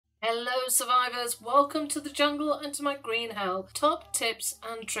Hello survivors, welcome to the jungle and to my Green Hell top tips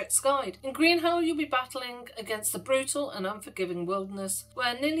and tricks guide. In Green Hell you'll be battling against the brutal and unforgiving wilderness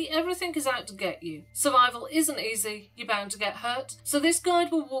where nearly everything is out to get you. Survival isn't easy, you're bound to get hurt, so this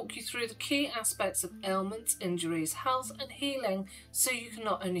guide will walk you through the key aspects of ailments, injuries, health and healing so you can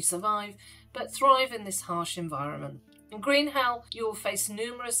not only survive but thrive in this harsh environment. In Green Hell, you will face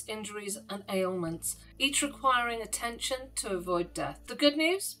numerous injuries and ailments, each requiring attention to avoid death. The good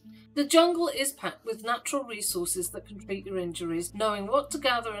news? The jungle is packed with natural resources that can treat your injuries. Knowing what to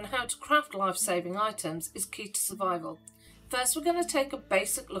gather and how to craft life-saving items is key to survival. First, we're going to take a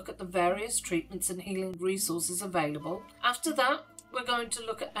basic look at the various treatments and healing resources available. After that, we're going to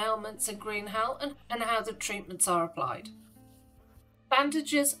look at ailments in Green Hell and how the treatments are applied.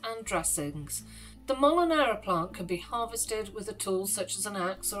 Bandages and dressings. The molineria plant can be harvested with a tool such as an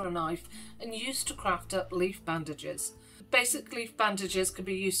axe or a knife and used to craft up leaf bandages. Basic leaf bandages can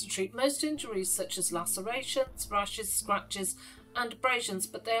be used to treat most injuries such as lacerations, rashes, scratches and abrasions,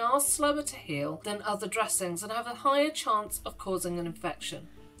 but they are slower to heal than other dressings and have a higher chance of causing an infection.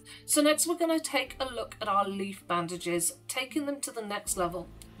 So next we're going to take a look at our leaf bandages, taking them to the next level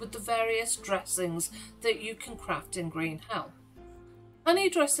with the various dressings that you can craft in Green Hell.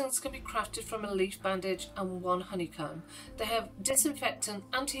 Honey dressings can be crafted from a leaf bandage and one honeycomb. They have disinfectant,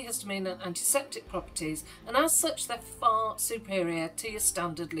 antihistamine and antiseptic properties, and as such they're far superior to your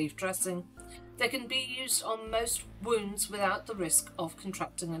standard leaf dressing. They can be used on most wounds without the risk of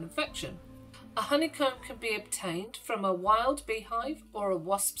contracting an infection. A honeycomb can be obtained from a wild beehive or a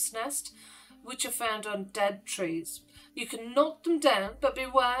wasp's nest, which are found on dead trees. You can knock them down, but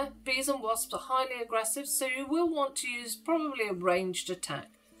beware, bees and wasps are highly aggressive, so you will want to use probably a ranged attack.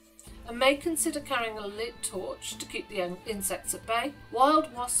 And may consider carrying a lit torch to keep the insects at bay.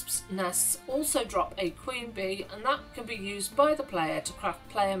 Wild wasps' nests also drop a queen bee, and that can be used by the player to craft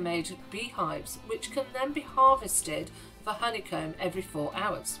player-made beehives, which can then be harvested for honeycomb every 4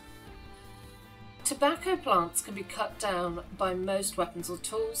 hours. Tobacco plants can be cut down by most weapons or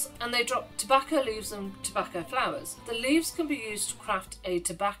tools, and they drop tobacco leaves and tobacco flowers. The leaves can be used to craft a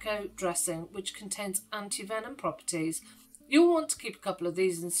tobacco dressing which contains anti-venom properties. You'll want to keep a couple of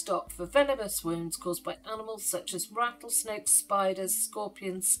these in stock for venomous wounds caused by animals such as rattlesnakes, spiders,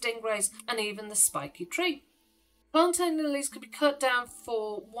 scorpions, stingrays and even the spiky tree. Plantain lilies can be cut down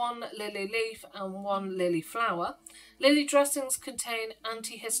for 1 lily leaf and 1 lily flower. Lily dressings contain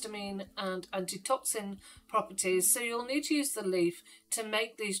antihistamine and antitoxin properties, so you'll need to use the leaf to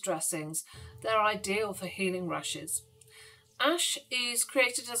make these dressings. They're ideal for healing rashes. Ash is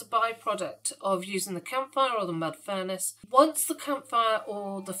created as a byproduct of using the campfire or the mud furnace. Once the campfire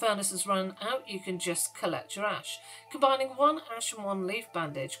or the furnace has run out, you can just collect your ash. Combining 1 ash and 1 leaf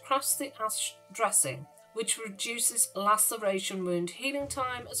bandage crafts the ash dressing, which reduces laceration wound healing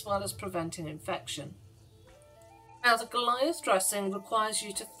time as well as preventing infection. Now the Goliath dressing requires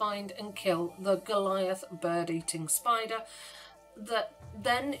you to find and kill the Goliath bird-eating spider.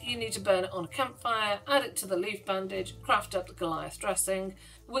 Then you need to burn it on a campfire, add it to the leaf bandage, craft up the Goliath dressing,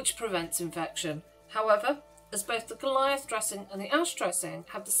 which prevents infection. However, as both the Goliath dressing and the ash dressing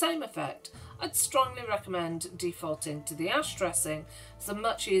have the same effect, I'd strongly recommend defaulting to the ash dressing as they're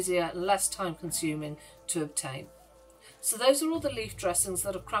much easier and less time consuming to obtain. So those are all the leaf dressings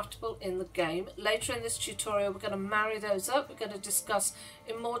that are craftable in the game. Later in this tutorial we're going to marry those up. We're going to discuss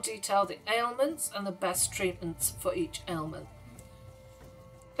in more detail the ailments and the best treatments for each ailment.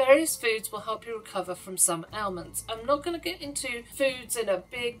 Various foods will help you recover from some ailments. I'm not going to get into foods in a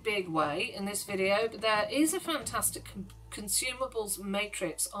big way in this video, but there is a fantastic consumables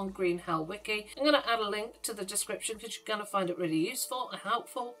matrix on Green Hell Wiki. I'm going to add a link to the description because you're going to find it really useful and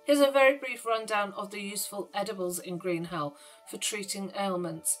helpful. Here's a very brief rundown of the useful edibles in Green Hell for treating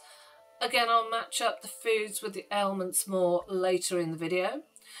ailments. Again, I'll match up the foods with the ailments more later in the video,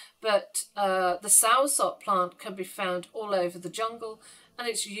 but the soursop plant can be found all over the jungle and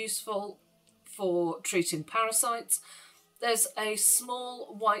it's useful for treating parasites. There's a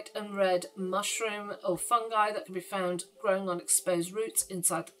small white and red mushroom or fungi that can be found growing on exposed roots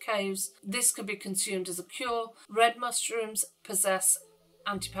inside the caves. This can be consumed as a cure. Red mushrooms possess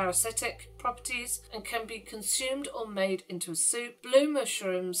antiparasitic properties and can be consumed or made into a soup. Blue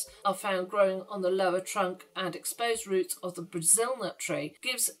mushrooms are found growing on the lower trunk and exposed roots of the Brazil nut tree.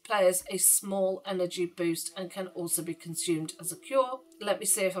 Gives players a small energy boost and can also be consumed as a cure. Let me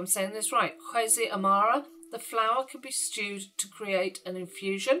see if I'm saying this right. Quasi amara. The flower can be stewed to create an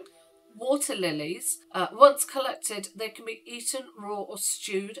infusion. Water lilies, once collected, they can be eaten raw or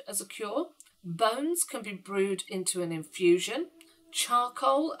stewed as a cure. Bones can be brewed into an infusion.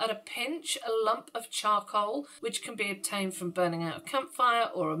 Charcoal at a pinch, a lump of charcoal, which can be obtained from burning out a campfire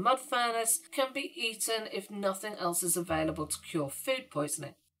or a mud furnace, can be eaten if nothing else is available to cure food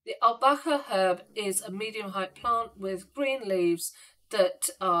poisoning. The albahaca herb is a medium-height plant with green leaves that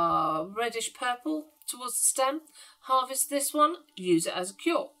are reddish-purple towards the stem. Harvest this one, use it as a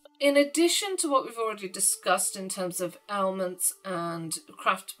cure. In addition to what we've already discussed in terms of ailments and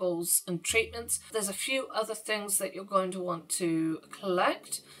craftables and treatments, there's a few other things that you're going to want to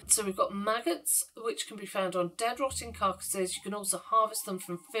collect. So we've got maggots, which can be found on dead rotting carcasses. You can also harvest them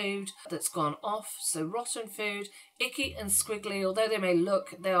from food that's gone off, so rotten food. Icky and squiggly, although they may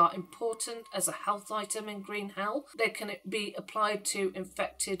look, they are important as a health item in green hell. They can be applied to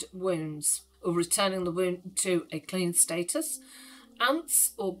infected wounds or returning the wound to a clean status.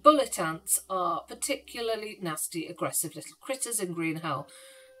 Ants or bullet ants are particularly nasty, aggressive little critters in green hell,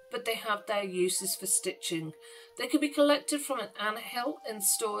 but they have their uses for stitching. They can be collected from an anthill and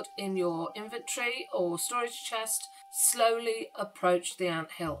stored in your inventory or storage chest. Slowly approach the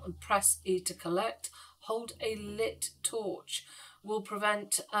anthill and press E to collect. Hold a lit torch. Will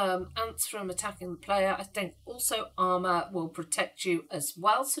prevent ants from attacking the player. I think also armour will protect you as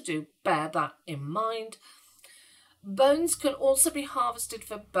well, so do bear that in mind. Bones can also be harvested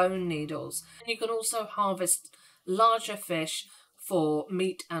for bone needles. You can also harvest larger fish for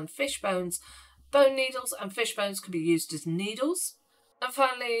meat and fish bones. Bone needles and fish bones can be used as needles. And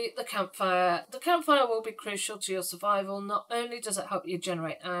finally, the campfire. The campfire will be crucial to your survival. Not only does it help you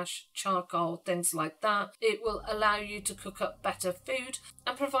generate ash, charcoal, things like that, it will allow you to cook up better food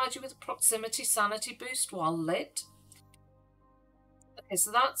and provide you with a proximity sanity boost while lit. Okay,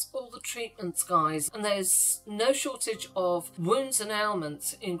 so that's all the treatments, guys, and there's no shortage of wounds and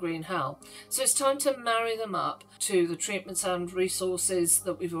ailments in green hell. So it's time to marry them up to the treatments and resources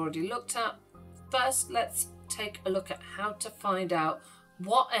that we've already looked at. First, let's take a look at how to find out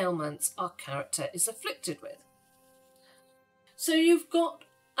what ailments our character is afflicted with. So you've got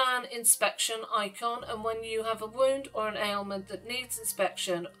an inspection icon, and when you have a wound or an ailment that needs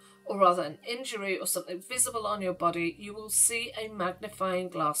inspection, or rather an injury or something visible on your body, you will see a magnifying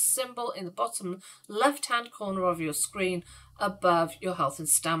glass symbol in the bottom left-hand corner of your screen above your health and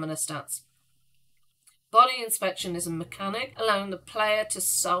stamina stats. Body inspection is a mechanic allowing the player to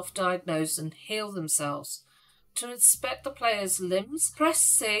self-diagnose and heal themselves. To inspect the player's limbs, press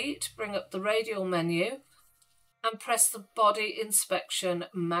C to bring up the radial menu and press the body inspection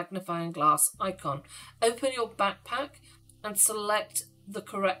magnifying glass icon. Open your backpack and select the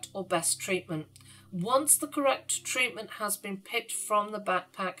correct or best treatment. Once the correct treatment has been picked from the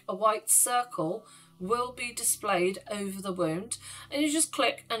backpack, a white circle will be displayed over the wound, and you just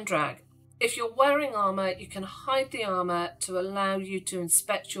click and drag. If you're wearing armour, you can hide the armour to allow you to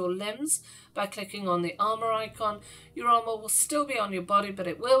inspect your limbs by clicking on the armour icon. Your armour will still be on your body, but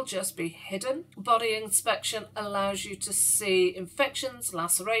it will just be hidden. Body inspection allows you to see infections,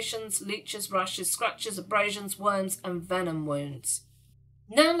 lacerations, leeches, rashes, scratches, abrasions, worms, and venom wounds.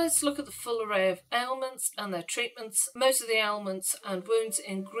 Now let's look at the full array of ailments and their treatments. Most of the ailments and wounds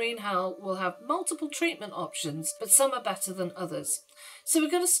in green hell will have multiple treatment options, but some are better than others. So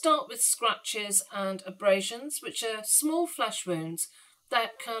we're going to start with scratches and abrasions, which are small flesh wounds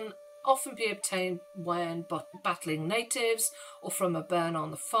that can often be obtained when battling natives or from a burn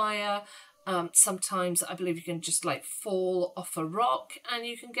on the fire. Sometimes I believe you can just fall off a rock and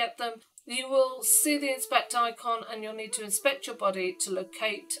you can get them. You will see the inspect icon and you'll need to inspect your body to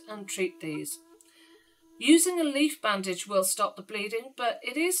locate and treat these. Using a leaf bandage will stop the bleeding, but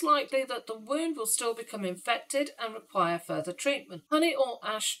it is likely that the wound will still become infected and require further treatment. Honey or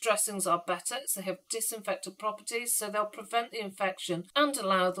ash dressings are better as they have disinfectant properties, so they'll prevent the infection and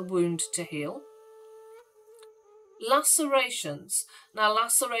allow the wound to heal. Lacerations. Now,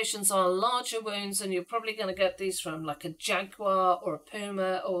 lacerations are larger wounds, and you're probably going to get these from a jaguar or a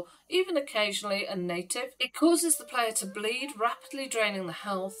puma or even occasionally a native. It causes the player to bleed, rapidly draining the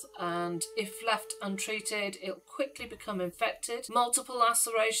health, and if left untreated, it'll quickly become infected. Multiple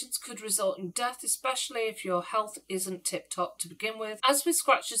lacerations could result in death, especially if your health isn't tip-top to begin with. As with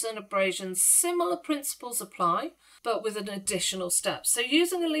scratches and abrasions, similar principles apply, but with an additional step. So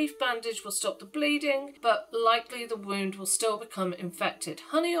using a leaf bandage will stop the bleeding, but likely the wound will still become infected.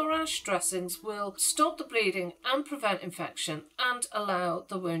 Honey or ash dressings will stop the bleeding and prevent infection and allow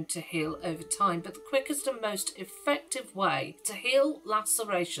the wound to heal over time. But the quickest and most effective way to heal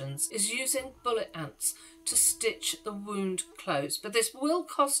lacerations is using bullet ants to stitch the wound closed. But this will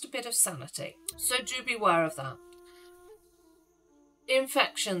cost a bit of sanity, so do beware of that.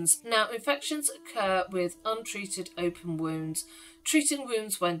 Infections. Now, infections occur with untreated open wounds, treating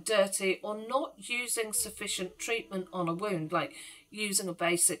wounds when dirty, or not using sufficient treatment on a wound, like using a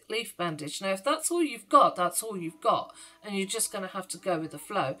basic leaf bandage. Now, if that's all you've got, that's all you've got, and you're just going to have to go with the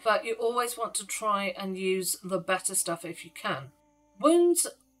flow. But you always want to try and use the better stuff if you can. Wounds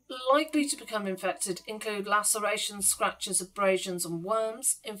likely to become infected include lacerations, scratches, abrasions and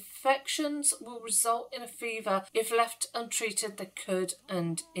worms. Infections will result in a fever. If left untreated, they could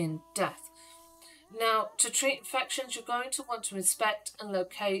end in death. Now, to treat infections, you're going to want to inspect and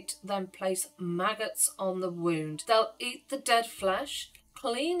locate, then place maggots on the wound. They'll eat the dead flesh,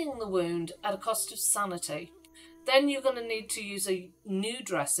 cleaning the wound at a cost of sanity. Then you're going to need to use a new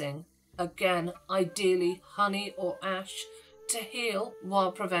dressing, again, ideally honey or ash, to heal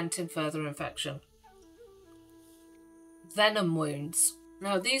while preventing further infection. Venom wounds.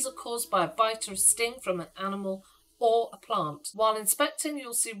 Now, these are caused by a bite or a sting from an animal or a plant. While inspecting,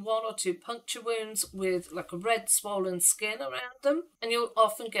 you'll see 1 or 2 puncture wounds with like a red swollen skin around them, and you'll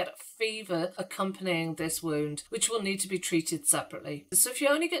often get a fever accompanying this wound, which will need to be treated separately. So if you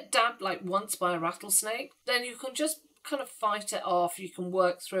only get dabbed like once by a rattlesnake, then you can just kind of fight it off, you can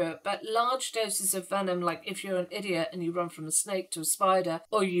work through it. But large doses of venom, like if you're an idiot and you run from a snake to a spider,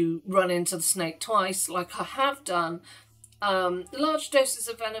 or you run into the snake twice like I have done, large doses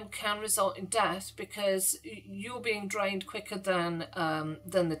of venom can result in death because you're being drained quicker than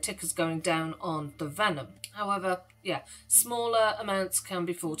the tickers going down on the venom. However, yeah, smaller amounts can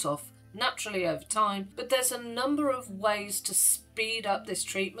be fought off naturally over time, but there's a number of ways to speed up this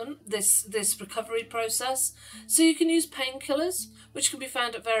treatment, this recovery process. So you can use painkillers, which can be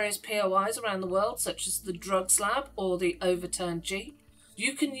found at various POIs around the world, such as the Drugs Lab or the Overturned Jeep.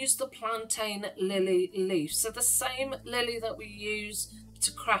 You can use the plantain lily leaf. So the same lily that we use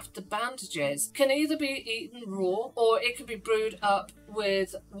to craft the bandages can either be eaten raw, or it can be brewed up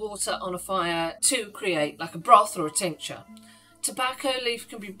with water on a fire to create like a broth or a tincture. Tobacco leaf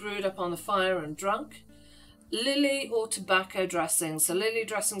can be brewed up on the fire and drunk. Lily or tobacco dressings. So lily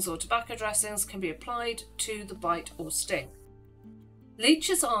dressings or tobacco dressings can be applied to the bite or sting.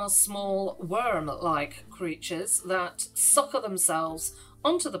 Leeches are small worm-like creatures that sucker themselves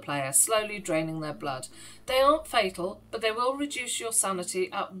onto the player, slowly draining their blood. They aren't fatal, but they will reduce your sanity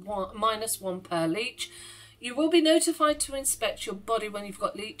at -1 per leech. You will be notified to inspect your body when you've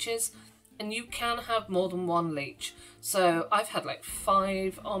got leeches, and you can have more than 1 leech. So I've had like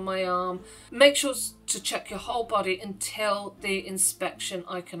 5 on my arm. Make sure to check your whole body until the inspection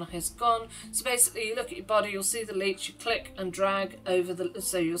icon has gone. So basically you look at your body, you'll see the leech, you click and drag over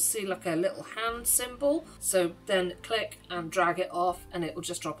so you'll see like a little hand symbol. So then click and drag it off and it will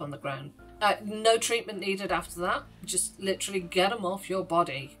just drop on the ground. No treatment needed after that. Just literally get them off your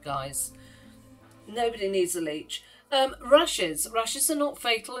body, guys. Nobody needs a leech. Rashes. Rashes are not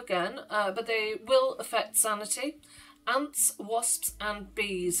fatal again, but they will affect sanity. Ants, wasps and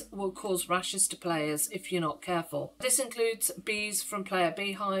bees will cause rashes to players if you're not careful. This includes bees from player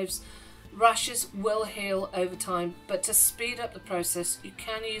beehives. Rashes will heal over time, but to speed up the process, you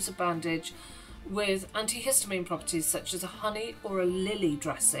can use a bandage with antihistamine properties such as a honey or a lily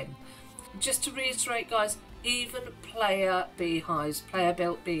dressing. Just to reiterate, guys, even player-built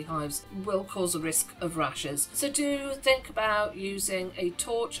beehives will cause a risk of rashes. So do think about using a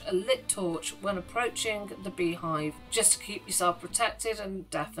torch, a lit torch, when approaching the beehive, just to keep yourself protected, and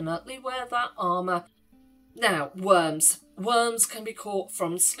definitely wear that armour. Now, worms. Worms can be caught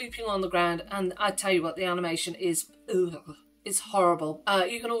from sleeping on the ground, and I tell you what, the animation is... ugh. It's horrible.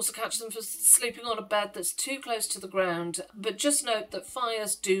 You can also catch them for sleeping on a bed that's too close to the ground, but just note that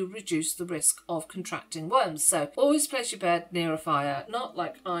fires do reduce the risk of contracting worms. So always place your bed near a fire, not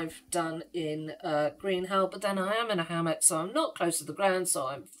like I've done in Green Hell, but then I am in a hammock, so I'm not close to the ground, so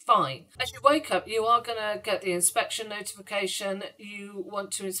I'm fine. As you wake up, you are going to get the inspection notification. You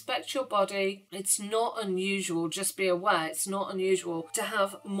want to inspect your body. It's not unusual, just be aware, it's not unusual to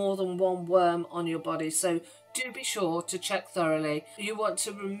have more than 1 worm on your body, so do be sure to check thoroughly. You want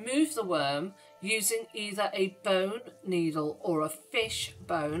to remove the worm using either a bone needle or a fish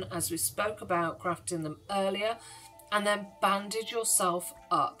bone, as we spoke about crafting them earlier, and then bandage yourself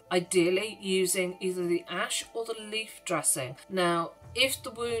up, ideally using either the ash or the leaf dressing. Now, if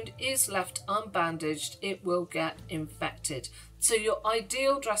the wound is left unbandaged, it will get infected. So your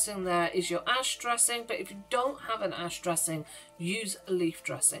ideal dressing there is your ash dressing, but if you don't have an ash dressing, use a leaf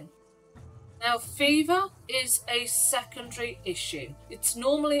dressing. Now, fever is a secondary issue. It's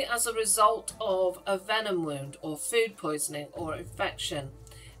normally as a result of a venom wound or food poisoning or infection.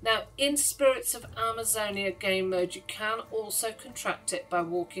 Now, in Spirits of Amazonia game mode, you can also contract it by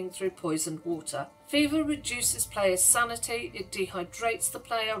walking through poisoned water. Fever reduces player's sanity, it dehydrates the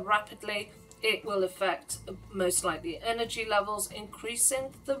player rapidly, it will affect most likely energy levels,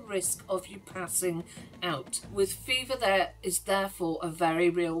 increasing the risk of you passing out. With fever, there is therefore a very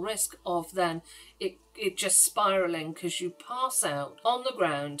real risk of then it just spiraling because you pass out on the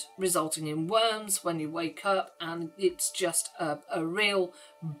ground, resulting in worms when you wake up, and it's just a real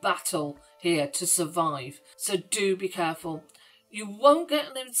battle here to survive. So do be careful. You won't get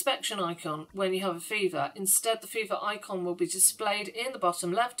an inspection icon when you have a fever. Instead, the fever icon will be displayed in the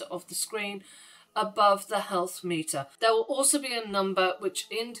bottom left of the screen above the health meter. There will also be a number which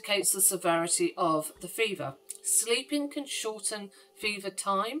indicates the severity of the fever. Sleeping can shorten fever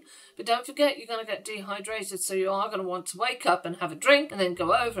time, but don't forget you're going to get dehydrated, so you are going to want to wake up and have a drink and then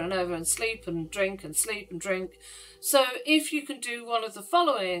go over and over and sleep and drink and sleep and drink. So if you can do one of the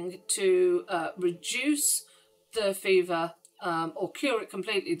following to reduce the fever or cure it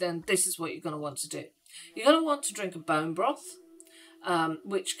completely, then this is what you're going to want to do. You're going to want to drink a bone broth,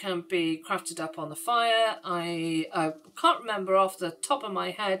 which can be crafted up on the fire. I can't remember off the top of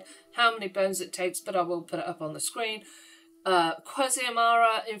my head how many bones it takes, but I will put it up on the screen.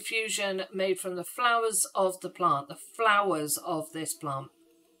 Quasiamara infusion made from the flowers of the plant, the flowers of this plant.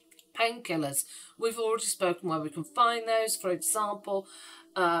 Painkillers, we've already spoken where we can find those. For example,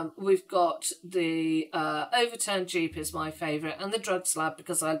 we've got the overturned Jeep is my favourite, and the drug slab,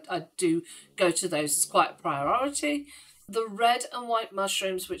 because I do go to those as quite a priority. The red and white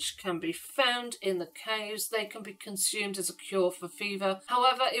mushrooms, which can be found in the caves, they can be consumed as a cure for fever.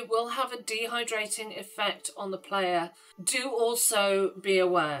 However, it will have a dehydrating effect on the player. Do also be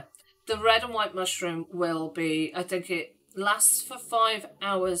aware, the red and white mushroom will be, I think it lasts for 5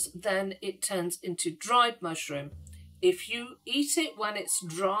 hours, then it turns into dried mushroom. If you eat it when it's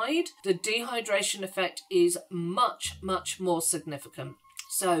dried, the dehydration effect is much, much more significant.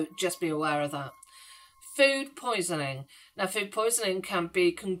 So just be aware of that. Food poisoning. Now, food poisoning can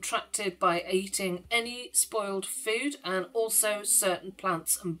be contracted by eating any spoiled food and also certain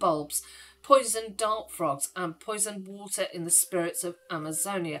plants and bulbs, poisoned dart frogs and poisoned water in the spirits of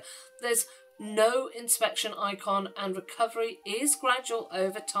Amazonia. There's no inspection icon, and recovery is gradual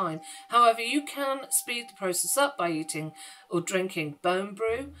over time. However, you can speed the process up by eating or drinking bone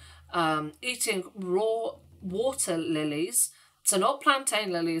brew, eating raw water lilies, so not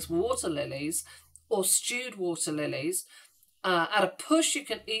plantain lilies, water lilies, or stewed water lilies. At a push, you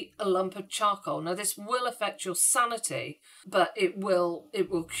can eat a lump of charcoal. Now, this will affect your sanity, but it will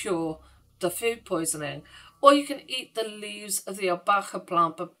cure the food poisoning. Or you can eat the leaves of the albahaca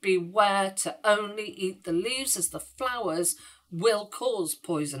plant, but beware to only eat the leaves, as the flowers will cause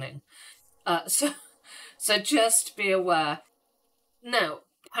poisoning. So just be aware. Now,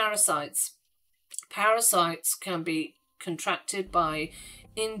 parasites. Parasites can be contracted by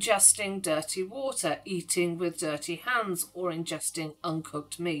ingesting dirty water, eating with dirty hands, or ingesting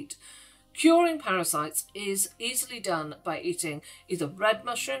uncooked meat. Curing parasites is easily done by eating either red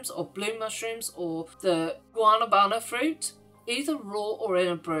mushrooms or blue mushrooms or the guanabana fruit, either raw or in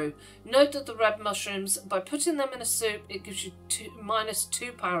a brew. Note that the red mushrooms, by putting them in a soup, it gives you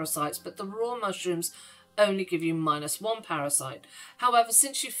 -2 parasites, but the raw mushrooms only give you -1 parasite. However,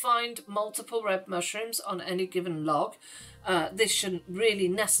 since you find multiple red mushrooms on any given log, this shouldn't really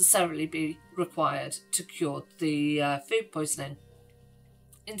necessarily be required to cure the food poisoning.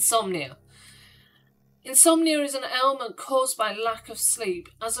 Insomnia. Insomnia is an ailment caused by lack of sleep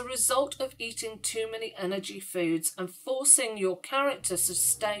as a result of eating too many energy foods and forcing your character to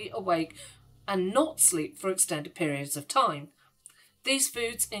stay awake and not sleep for extended periods of time. These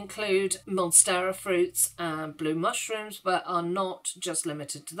foods include monstera fruits and blue mushrooms, but are not just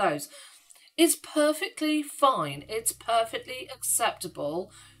limited to those. It's perfectly fine, it's perfectly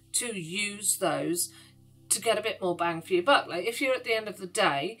acceptable to use those to get a bit more bang for your buck. Like if you're at the end of the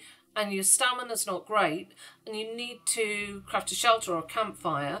day and your stamina's not great and you need to craft a shelter or a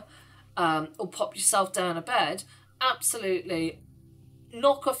campfire or pop yourself down a bed, absolutely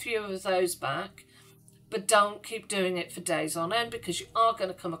knock a few of those back, but don't keep doing it for days on end because you are going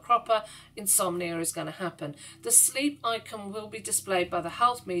to come a cropper. Insomnia is going to happen. The sleep icon will be displayed by the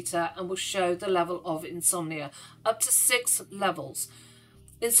health meter and will show the level of insomnia, up to 6 levels.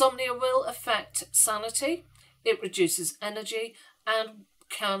 Insomnia will affect sanity, it reduces energy, and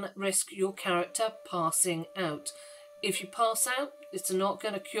can risk your character passing out. If you pass out, it's not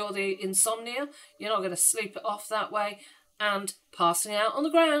going to cure the insomnia, you're not going to sleep it off that way, and passing out on the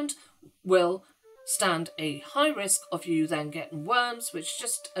ground will stand a high risk of you then getting worms, which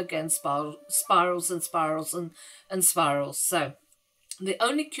just again spirals and spirals and spirals. So The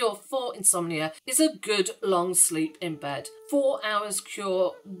only cure for insomnia is a good long sleep in bed. 4 hours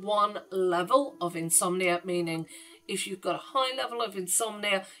cure one level of insomnia, meaning if you've got a high level of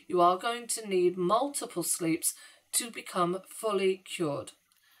insomnia, you are going to need multiple sleeps to become fully cured.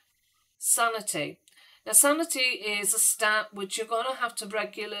 Sanity. Now, sanity is a stat which you're going to have to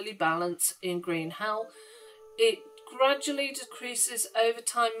regularly balance in green hell. It gradually decreases over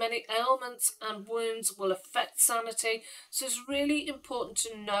time. Many ailments and wounds will affect sanity, so it's really important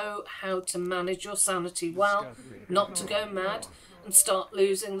to know how to manage your sanity well, not to go mad and start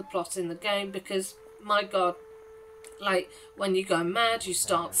losing the plot in the game, because my god, like when you go mad, you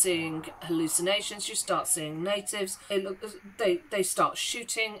start seeing hallucinations, you start seeing natives. They start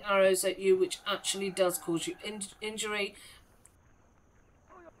shooting arrows at you, which actually does cause you injury.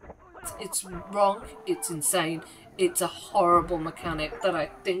 It's wrong, it's insane, it's a horrible mechanic that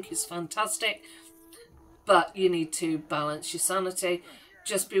I think is fantastic, but you need to balance your sanity.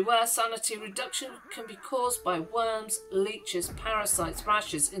 Just beware, sanity reduction can be caused by worms, leeches, parasites,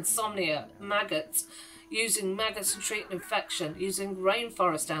 rashes, insomnia, maggots. Using maggots to treat an infection, using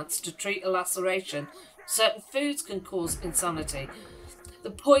rainforest ants to treat a laceration. Certain foods can cause insanity.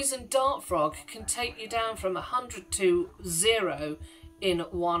 The poison dart frog can take you down from 100 to 0 in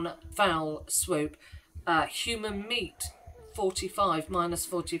one foul swoop. Human meat, 45, minus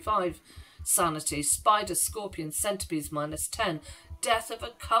 45 sanity. Spiders, scorpions, centipedes, minus 10. Death of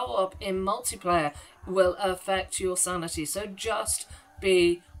a co-op in multiplayer will affect your sanity, so just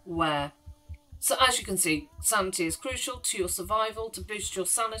beware. So as you can see, sanity is crucial to your survival. To boost your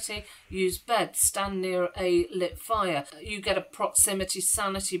sanity, use bed, stand near a lit fire. You get a proximity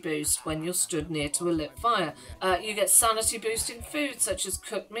sanity boost when you're stood near to a lit fire. You get sanity boosting foods such as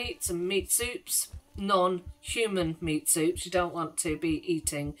cooked meats and meat soups, non-human meat soups. You don't want to be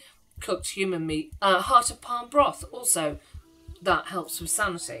eating cooked human meat. Heart of palm broth, also, that helps with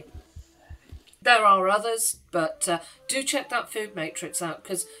sanity. There are others, but do check that food matrix out,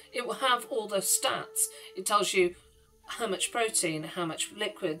 because it will have all those stats. It tells you how much protein, how much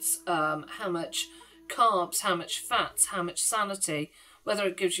liquids, how much carbs, how much fats, how much sanity, whether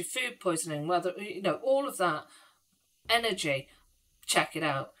it gives you food poisoning, whether, you know, all of that, energy. Check it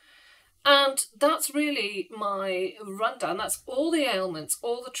out. And that's really my rundown. That's all the ailments,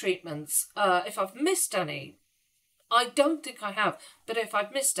 all the treatments. If I've missed any, I don't think I have, but if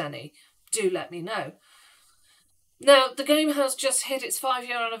I've missed any, do let me know. Now, the game has just hit its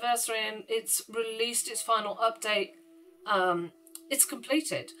 5-year anniversary and it's released its final update. It's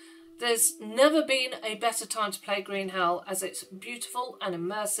completed. There's never been a better time to play Green Hell, as it's beautiful and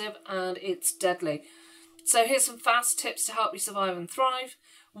immersive and it's deadly. So here's some fast tips to help you survive and thrive.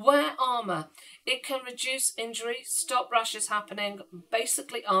 Wear armour. It can reduce injury, stop rashes happening.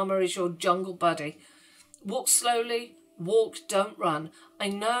 Basically, armour is your jungle buddy. Walk slowly. Walk, don't run. I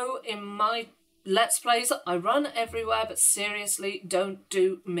know in my Let's Plays I run everywhere, but seriously, don't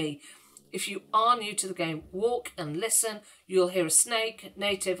do me. If you are new to the game, walk and listen. You'll hear a snake,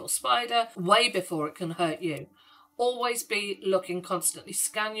 native or spider way before it can hurt you. Always be looking constantly.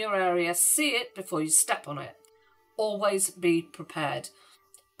 Scan your area, see it before you step on it. Always be prepared.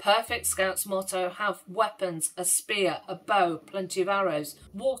 Perfect Scout's motto: have weapons, a spear, a bow, plenty of arrows,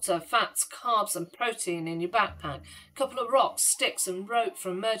 water, fats, carbs and protein in your backpack, a couple of rocks, sticks and rope for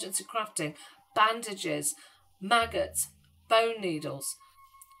emergency crafting, bandages, maggots, bone needles.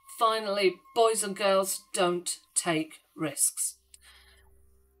 Finally, boys and girls, don't take risks.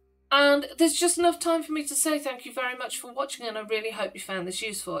 And there's just enough time for me to say thank you very much for watching, and I really hope you found this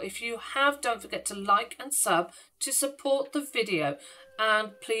useful. If you have, don't forget to like and sub to support the video.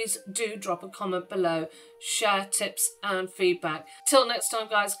 And please do drop a comment below, share tips and feedback. Till next time,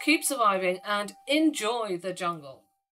 guys, keep surviving and enjoy the jungle.